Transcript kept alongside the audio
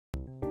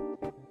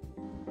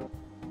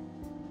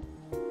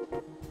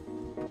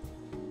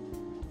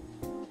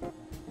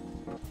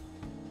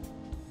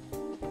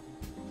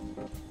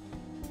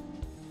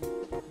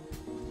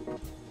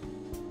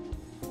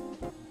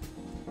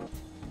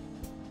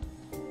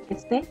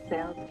Estate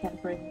sales can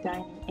bring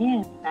dining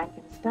in back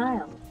in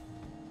style.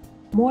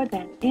 More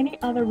than any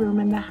other room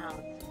in the house,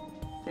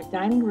 the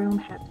dining room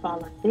has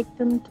fallen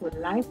victim to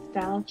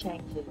lifestyle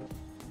changes.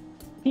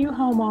 Few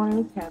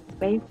homeowners have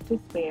space to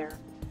spare,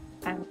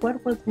 and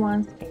what was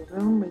once a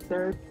room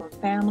reserved for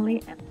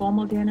family and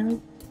formal dinners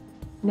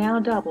now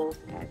doubles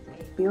as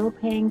a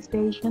bill-paying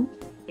station,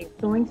 a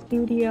sewing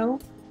studio,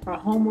 or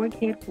homework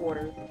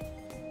headquarters.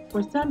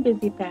 For some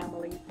busy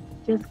families,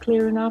 just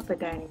clearing off the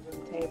dining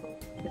room table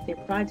is a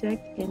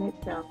project in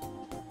itself.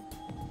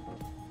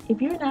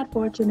 If you're not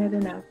fortunate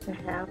enough to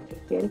have a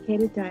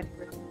dedicated dining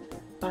room,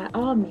 by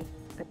all means,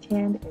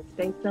 attend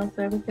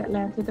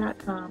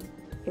estatesaleserviceatlanta.com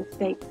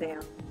estate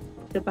sale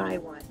to buy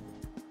one.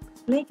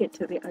 Link it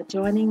to the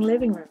adjoining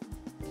living room.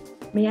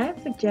 May I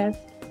suggest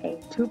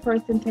a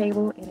two-person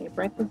table in a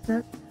breakfast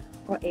nook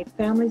or a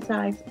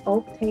family-sized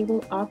oak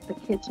table off the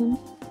kitchen?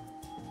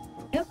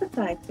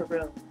 Emphasize the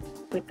room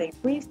with a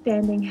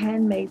freestanding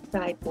handmade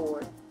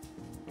sideboard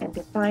and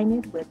define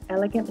it with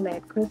elegant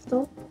lead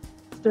crystal,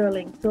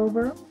 sterling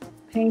silver,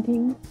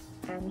 paintings,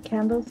 and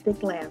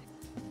candlestick lamps,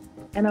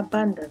 an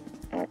abundance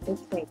at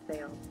estate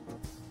sales.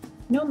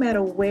 No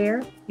matter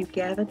where you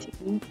gather to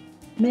eat,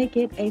 make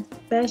it a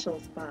special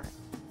spot.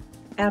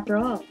 After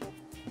all,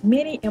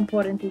 many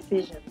important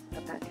decisions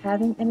about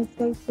having an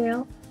estate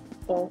sale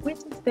or which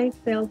estate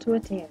sale to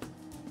attend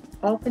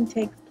often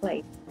takes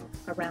place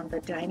around the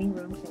dining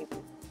room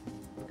table.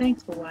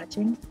 Thanks for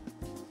watching.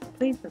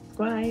 Please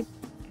subscribe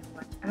and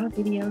watch our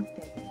videos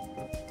daily.